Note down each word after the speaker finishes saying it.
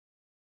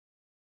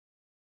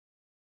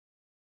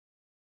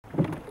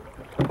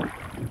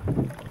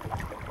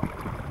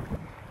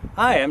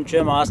Hi, I'm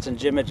Jim Austin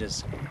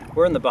Jimages.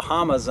 We're in the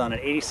Bahamas on an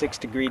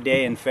 86-degree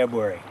day in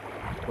February.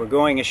 We're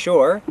going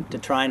ashore to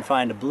try and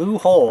find a blue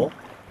hole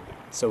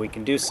so we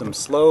can do some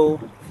slow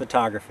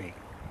photography.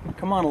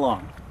 Come on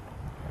along.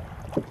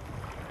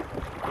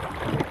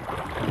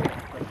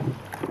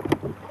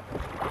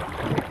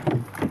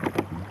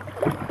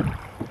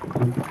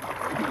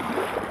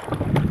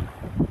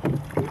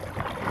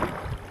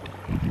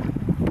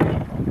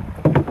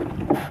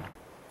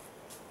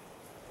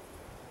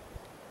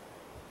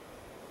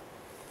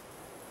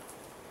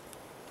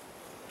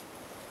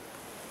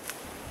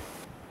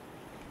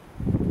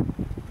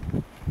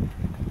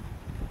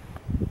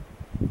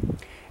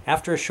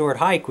 After a short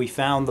hike, we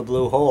found the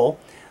blue hole.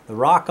 The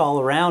rock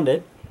all around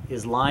it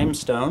is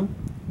limestone.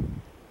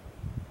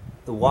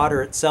 The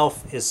water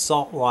itself is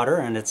salt water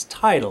and it's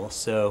tidal,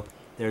 so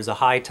there's a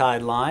high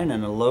tide line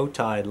and a low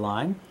tide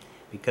line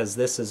because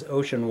this is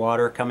ocean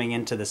water coming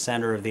into the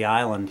center of the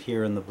island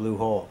here in the blue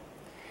hole.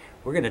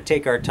 We're going to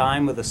take our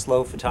time with the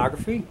slow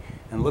photography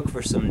and look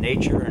for some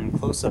nature and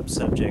close-up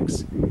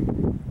subjects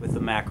with the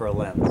macro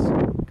lens.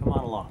 Come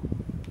on along.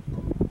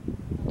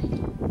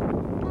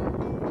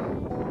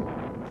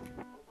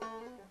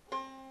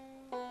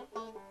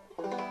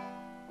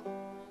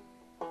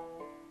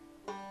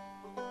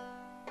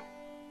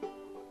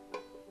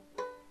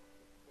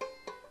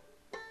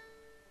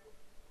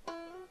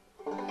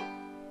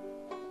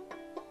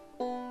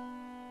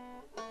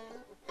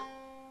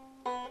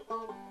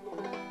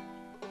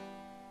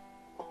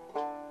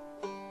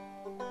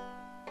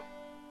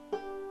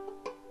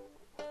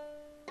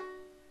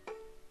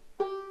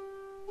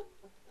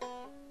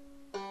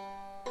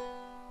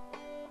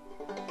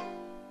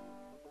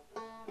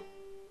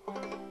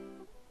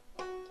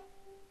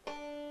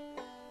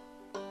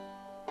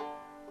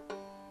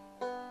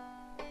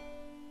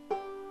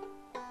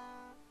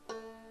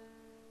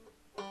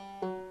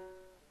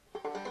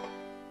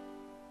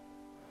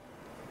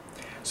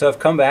 So I've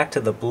come back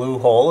to the blue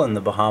hole in the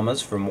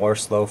Bahamas for more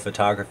slow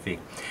photography.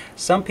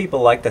 Some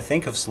people like to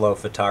think of slow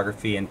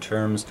photography in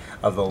terms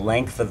of the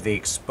length of the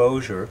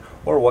exposure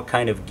or what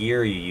kind of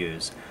gear you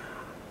use.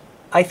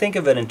 I think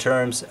of it in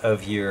terms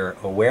of your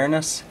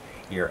awareness,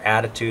 your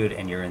attitude,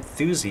 and your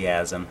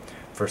enthusiasm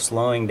for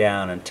slowing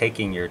down and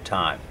taking your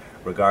time.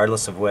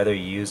 Regardless of whether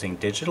you're using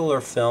digital or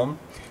film,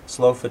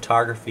 slow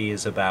photography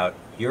is about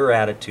your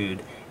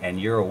attitude and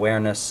your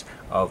awareness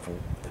of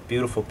the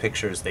beautiful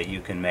pictures that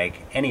you can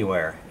make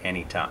anywhere,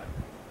 anytime.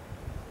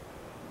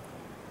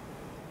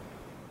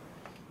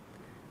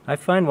 I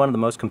find one of the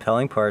most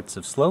compelling parts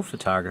of slow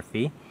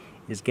photography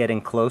is getting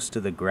close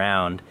to the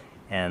ground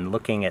and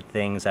looking at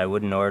things I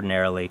wouldn't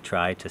ordinarily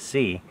try to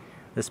see.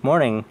 This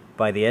morning,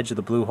 by the edge of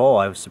the blue hole,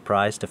 I was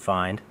surprised to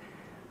find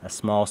a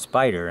small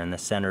spider in the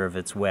center of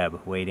its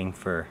web waiting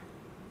for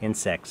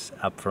insects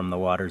up from the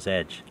water's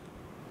edge.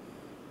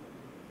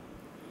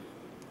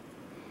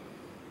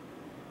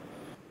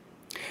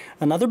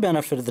 Another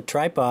benefit of the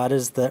tripod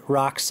is the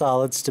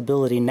rock-solid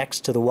stability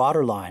next to the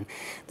water line.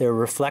 There are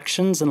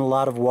reflections and a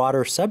lot of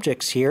water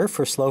subjects here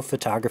for slow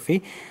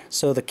photography,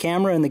 so the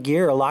camera and the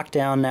gear are locked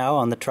down now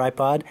on the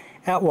tripod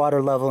at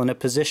water level in a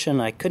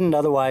position I couldn't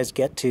otherwise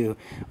get to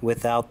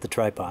without the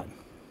tripod.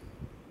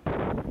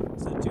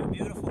 So two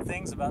beautiful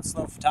things about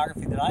slow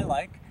photography that I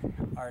like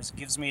are it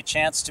gives me a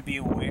chance to be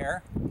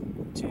aware,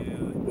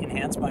 to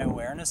enhance my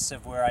awareness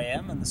of where I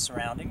am and the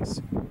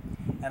surroundings,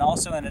 and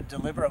also in a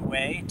deliberate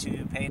way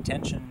to pay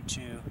attention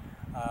to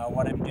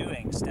what I'm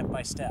doing step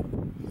by step.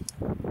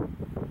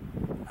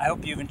 I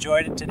hope you've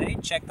enjoyed it today.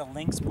 Check the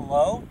links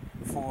below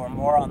for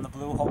more on the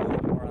blue hole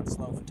and more on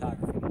slow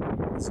photography.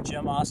 This is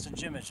Jim Austin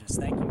Jimages.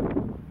 Thank you.